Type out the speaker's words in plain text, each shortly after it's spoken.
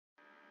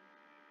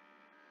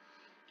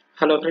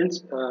Hello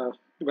friends,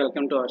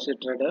 welcome to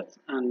RC Traders,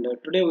 and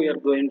today we are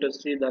going to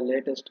see the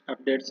latest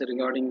updates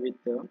regarding with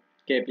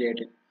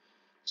KPIT.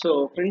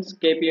 So friends,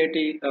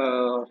 KPIT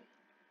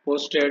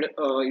posted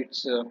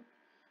its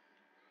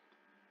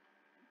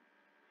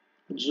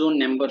June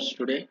numbers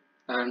today,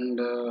 and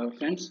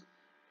friends,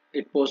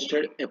 it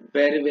posted a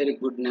very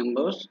good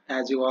numbers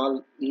as you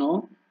all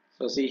know.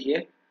 So see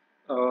here,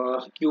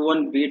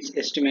 Q1 beats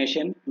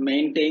estimation,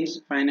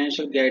 maintains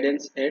financial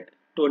guidance at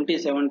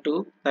 27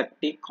 to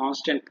 30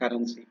 constant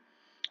currency,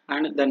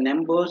 and the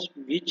numbers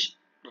which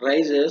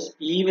rises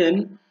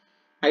even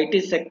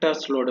IT sector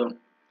slowdown.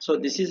 So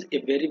this is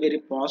a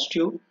very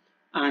positive,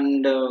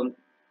 and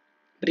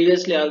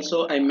previously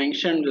also I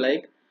mentioned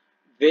like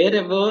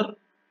wherever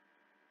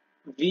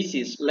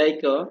VCs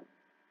like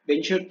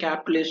venture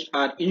capitalists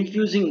are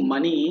infusing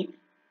money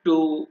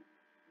to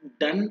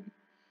done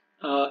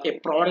a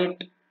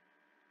product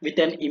with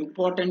an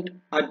important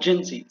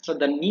urgency. So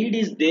the need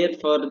is there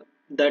for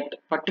that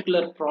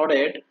particular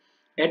product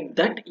at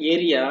that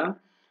area,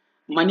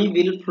 money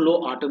will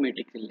flow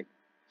automatically.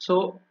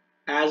 So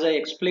as I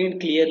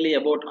explained clearly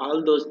about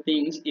all those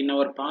things in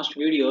our past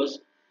videos,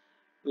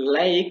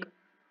 like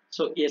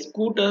so a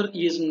scooter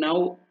is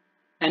now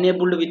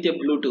enabled with a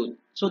Bluetooth.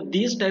 So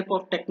these type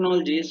of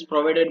technologies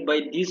provided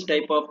by these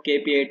type of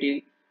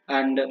KPIT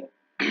and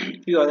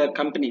few other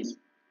companies.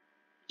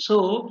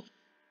 So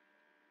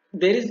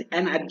there is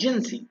an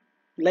urgency,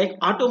 like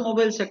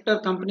automobile sector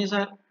companies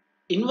are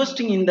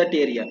investing in that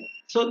area,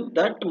 so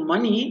that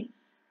money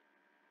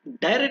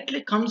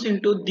directly comes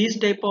into these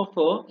type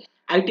of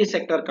IT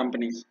sector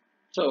companies.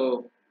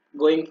 So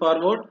going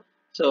forward,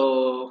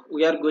 so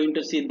we are going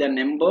to see the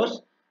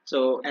numbers.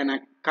 So and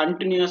a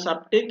continuous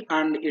uptick,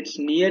 and it's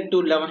near to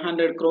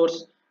 1100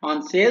 crores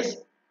on sales,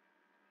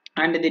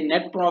 and the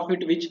net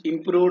profit which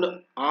improved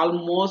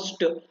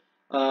almost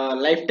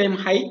lifetime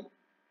high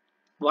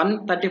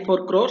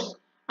 134 crores.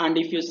 And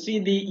if you see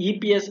the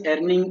EPS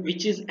earning,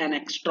 which is an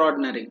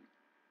extraordinary,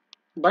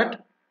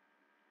 but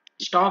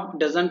stock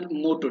doesn't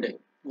move today.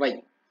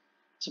 Why?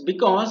 So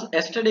because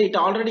yesterday it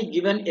already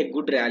given a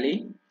good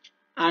rally,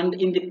 and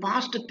in the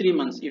past 3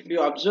 months if you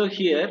observe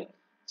here,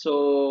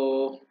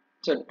 so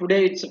so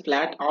today it's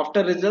flat.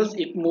 After results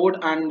it moved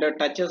and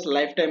touches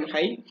lifetime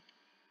high,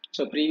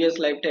 so previous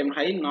lifetime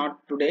high, not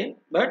today.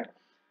 But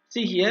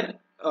see here,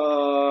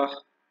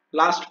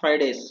 last 5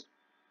 days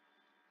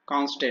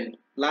constant,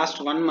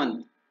 last 1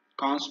 month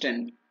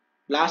constant,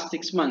 last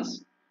 6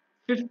 months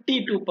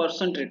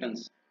 52%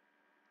 returns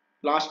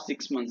last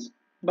 6 months.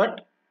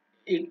 But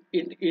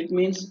it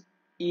means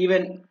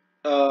even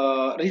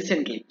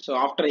recently, so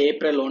after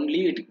April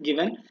only it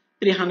given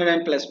 300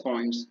 and plus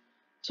points.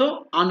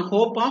 So on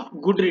hope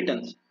of good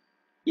returns,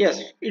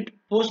 yes, it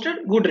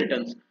posted good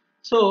returns.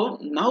 So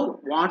now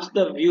what's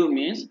the view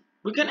means,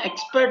 we can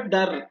expect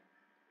the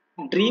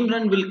dream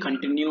run will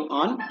continue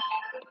on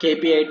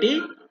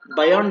KPIT.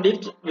 Beyond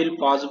dips will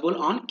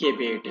possible on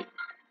KPIT.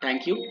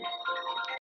 Thank you.